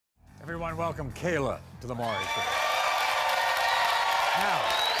everyone. Welcome Kayla to the Maury Show. Now,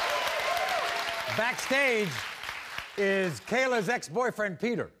 backstage is Kayla's ex-boyfriend,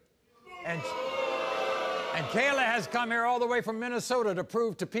 Peter. And Kayla has come here all the way from Minnesota to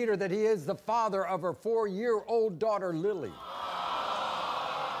prove to Peter that he is the father of her 4-year-old daughter, Lily.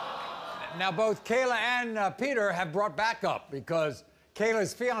 Now, both Kayla and Peter have brought backup because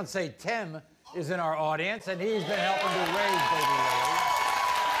Kayla's fiancé, Tim, is in our audience, and he's been helping to raise baby Lily.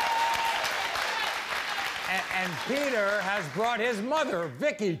 And Peter has brought his mother,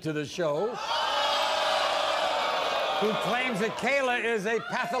 Vicki, to the show, who claims that Kayla is a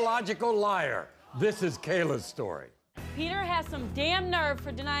pathological liar. This is Kayla's story. Peter has some damn nerve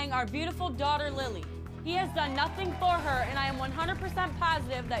for denying our beautiful daughter, Lily. He has done nothing for her, and I am 100%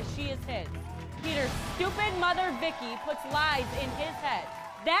 positive that she is his. Peter's stupid mother, Vicki, puts lies in his head.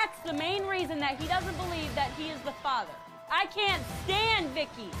 That's the main reason that he doesn't believe that he is the father. I can't stand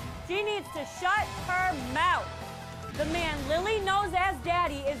Vicki. She needs to shut her mouth. The man Lily knows as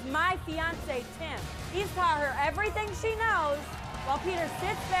daddy is my fiancé, Tim. He's taught her everything she knows, while Peter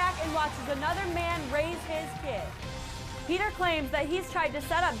sits back and watches another man raise his kid. Peter claims that he's tried to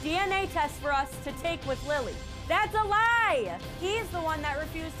set up DNA tests for us to take with Lily. That's a lie! He's the one that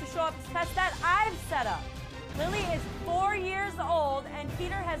refused to show up to tests that I've set up. Lily is 4 years old, and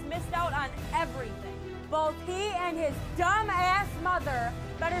Peter has missed out on everything. Both he and his dumb-ass mother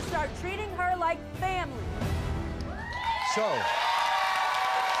better start treating her like family. So,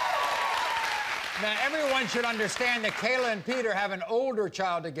 now everyone should understand that Kayla and Peter have an older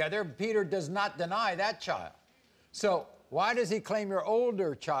child together. Peter does not deny that child. So, why does he claim your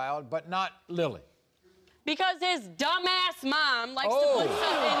older child but not Lily? Because his dumb-ass mom likes to put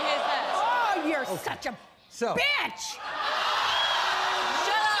stuff in his head. Oh, you're such a bitch! Shut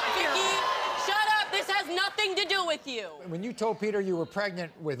up, Vicki! Shut up! This has nothing to do with you. When you told Peter you were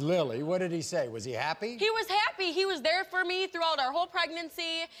pregnant with Lily, what did he say? Was he happy? He was happy. He was there for me throughout our whole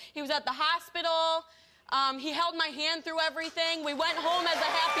pregnancy. He was at the hospital. He held my hand through everything. We went home as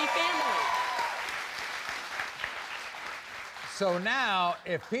a happy family. So now,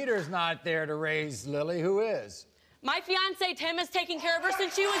 if Peter's not there to raise Lily, who is? My fiancé, Tim, has taken care of her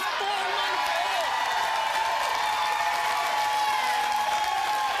since she was 4 months old.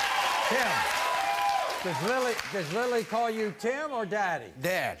 Tim, does Lily call you Tim or Daddy?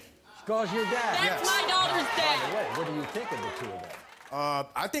 Dad. She calls you Dad? That's my daughter's dad. By the way, what do you think of the two of them?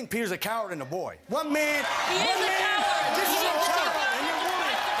 I think Peter's a coward and a boy. One man. He is a coward. This is a coward. And your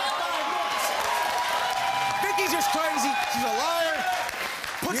woman. Vicki's just crazy. She's a liar.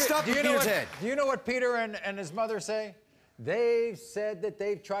 Put stuff in Peter's head. Do you know what Peter and his mother say? They've said that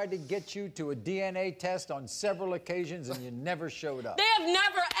they've tried to get you to a DNA test on several occasions and you never showed up. They have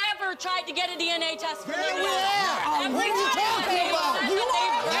never, ever tried to get a DNA test for me. What are you talking about?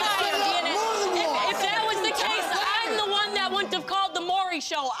 If that was the case, I'm the one that wouldn't have called the Maury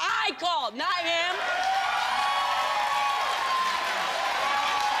Show. I called, not him.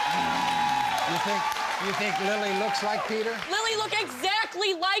 You think Lily looks like Peter? Lily look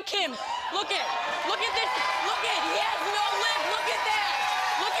exactly like him. Look at this. Look at, he has no lip. Look at that.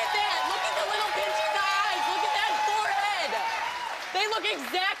 Look at that. Look at the little pinch in the eyes. Look at that forehead. They look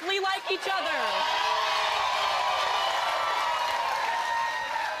exactly like each other.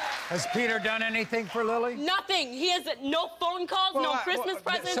 Has Peter done anything for Lily? Nothing. He has no phone calls, no Christmas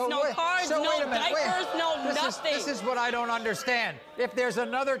presents, no cards, no diapers, no nothing. This is what I don't understand. If there's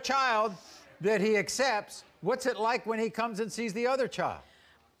another child that he accepts, what's it like when he comes and sees the other child?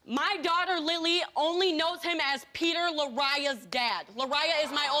 My daughter, Lily, only knows him as Peter Lariah's dad. Lariah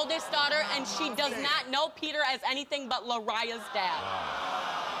is my oldest daughter, and she does not know Peter as anything but Lariah's dad.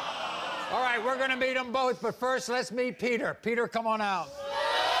 All right, we're gonna meet them both, but first, let's meet Peter. Peter, come on out.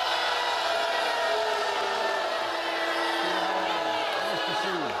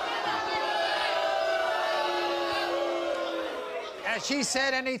 Has she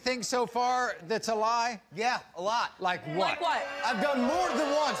said anything so far that's a lie? Yeah, a lot. Like what? Like what? I've done more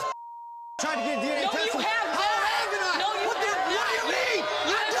than once. Trying to get a DNA test. No, you have not. No, you have not. What do you mean?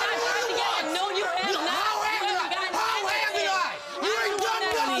 You've done more than once. No, you have not. How haven't I? You ain't done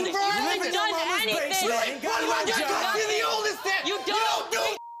nothing, bro. You haven't done anything. What am I doing? You're the oldest then. You don't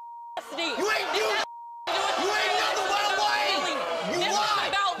do You ain't doing You ain't nothing but a lie. You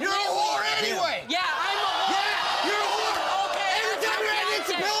lie. You're a whore anyway. Yeah, I'm a whore. Yeah, you're a whore. Okay. Every time you're ready to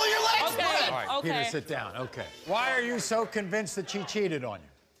spill your legs, Okay. All right, Peter, sit down. Okay. Why are you so convinced that she cheated on you?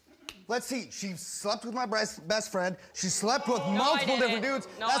 Let's see. She slept with my best friend. She slept with multiple different dudes.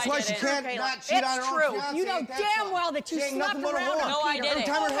 No, That's why she can't not cheat on her own fiancé. You know damn well that you slept around her. No, I didn't.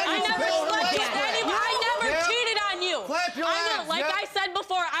 I never slept with anyone. I never cheated on you. Clap your hands. Like I said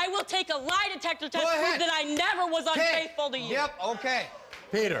before, I will will take a lie detector test to prove that I never was unfaithful to you. Yep, okay.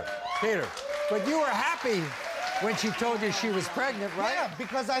 Peter, but you were happy when she told you she was pregnant, right? Yeah,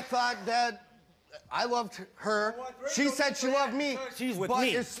 because I thought that I loved her. She said she loved me. She's with me.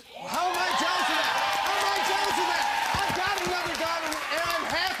 How am I jealous of that? How am I jealous of that? I've got another daughter, and I'm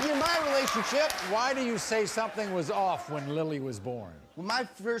happy in my relationship. Why do you say something was off when Lily was born? When my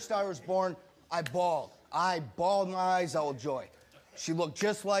first daughter was born, I bawled. I bawled my eyes out with joy. She looked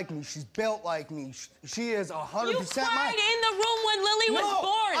just like me. She's built like me. She is 100% You cried in the room when Lily was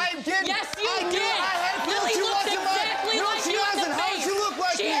born. I didn't. Yes, you did. I had a feeling Lily she looks wasn't mine. exactly No, like she you in the doesn't. How face. does she look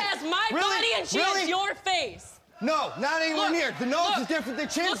like she me? has my body and she has your face. No, not anywhere near. The nose is different. The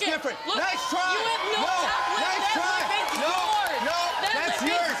chin's different. Nice try. You have no top lip. Nice try. That's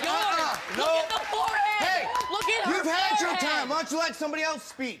yours. No. Look at the forehead. Hey, look at her you've had your forehead. time. Why don't you let somebody else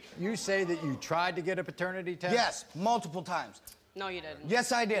speak? You say that you tried to get a paternity test? Yes, multiple times. No, you didn't.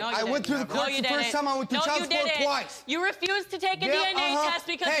 Yes, I did. No, I went through the courts the first time. I went through child support twice. You refused to take a DNA test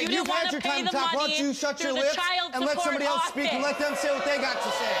because you didn't want to pay the money. Why don't you shut your through lips the child and let support somebody else office. speak and let them say what they got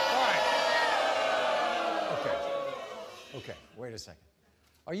to say? All right. Okay, wait a second.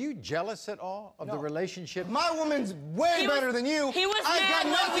 Are you jealous at all of the relationship? My woman's way better than you. He was mad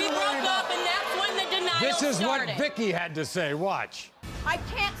when we broke up, and that's when the denial This is started. what Vicki had to say. Watch. I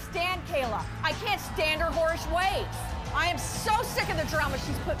can't stand Kayla. I can't stand her whorish ways. I am so sick of the drama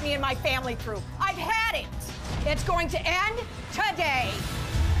she's put me and my family through. I've had it. It's going to end today.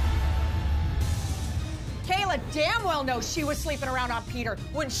 Kayla damn well knows she was sleeping around on Peter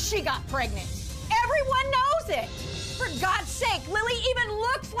when she got pregnant. Everyone knows it. For God's sake, Lily even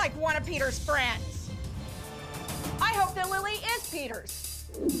looks like one of Peter's friends. I hope that Lily is Peter's.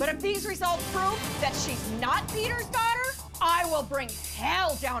 But if these results prove that she's not Peter's daughter, I will bring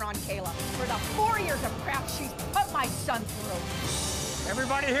hell down on Kayla for the 4 years of crap she's put my son through.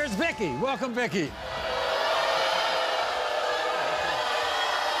 Everybody, here's Vicki. Welcome, Vicki. You're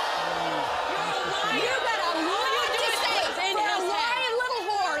a lot to say for a lying little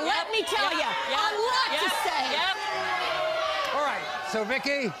whore, let me tell you. A lot to say. All right, so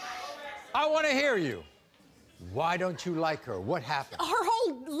Vicki, I want to hear you. Why don't you like her? What happened? Her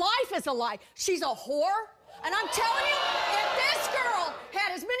whole life is a lie. She's a whore. And I'm telling you, if this girl had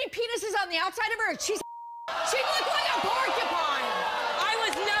as many penises on the outside of her as she'd look like a porcupine. I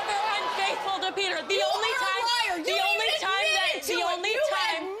was never unfaithful to Peter. The only time I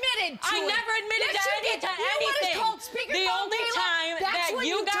never admitted to anything. The only time that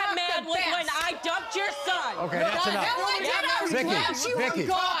you got mad was when I dumped your son. Okay, that's enough.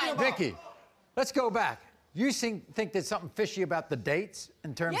 Vicki, let's go back. You think there's something fishy about the dates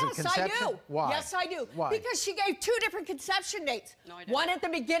in terms of conception? Yes, I do. Why? Yes, I do. Why? Because she gave 2 different conception dates. No, I didn't. One at the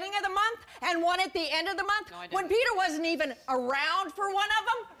beginning of the month and one at the end of the month. No, I didn't. When Peter wasn't even around for one of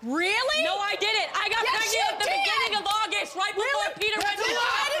them. Really? No, I didn't. I got pregnant at the beginning of August, right before Peter went to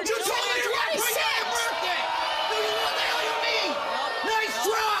Why did you tell me you got pregnant on your birthday? What the hell you mean? Nice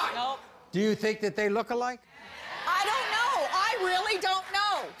try. Nope. Do you think that they look alike? I don't know. I really don't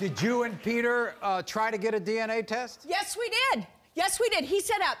know. Did you and Peter try to get a DNA test? Yes, we did. Yes, we did. He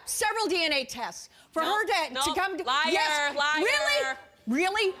set up several DNA tests for her to come to... Liar, yes. liar. Really?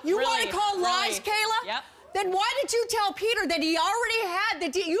 Really? You want to call lies, Kayla? Yep. Then why did you tell Peter that you already had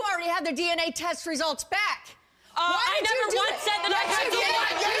the DNA test results back? I never once said that I had DNA.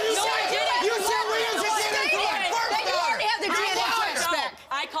 No, I didn't. You said we used the DNA for my first that you already have the DNA test No, back.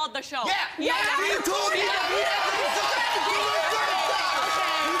 I called the show. Yeah. You told me that we had the results for my first daughter.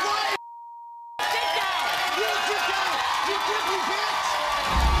 You lied. Sit down. You sit down. You dirty bitch.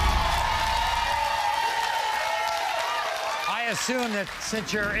 I assume that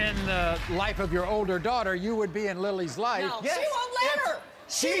since you're in the life of your older daughter, you would be in Lily's life. No. Yes. She won't let her.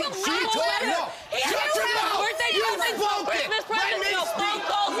 She won't told let her. no. Shut your mouth. Birthday You presents, no spoke it. Christmas Let presents, me no speak. phone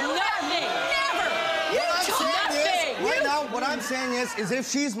calls, nothing. Never. Right now, what I'm saying is if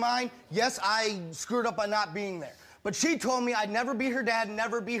she's mine, yes, I screwed up by not being there. But she told me I'd never be her dad,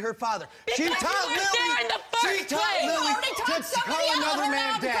 never be her father. Because you weren't there in the first place. You already taught somebody else another man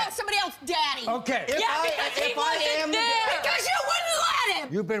around to dad. call somebody else daddy. Okay. Because he wasn't there. Because you wouldn't let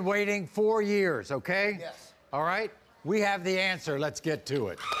him. You've been waiting 4 years, okay? Yes. All right? We have the answer. Let's get to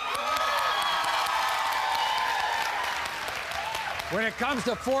it. When it comes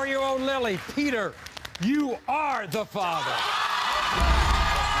to 4-year-old Lily, Peter, you are the father.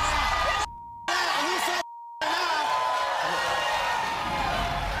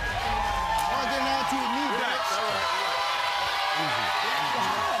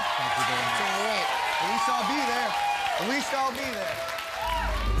 At least I'll be there.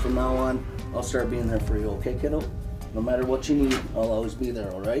 From now on, I'll start being there for you, okay, kiddo? No matter what you need, I'll always be there,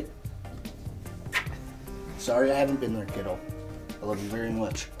 all right? Sorry I haven't been there, kiddo. I love you very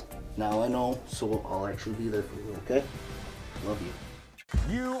much. Now I know, so I'll actually be there for you, okay? Love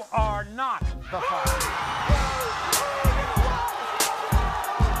you. You are not the father.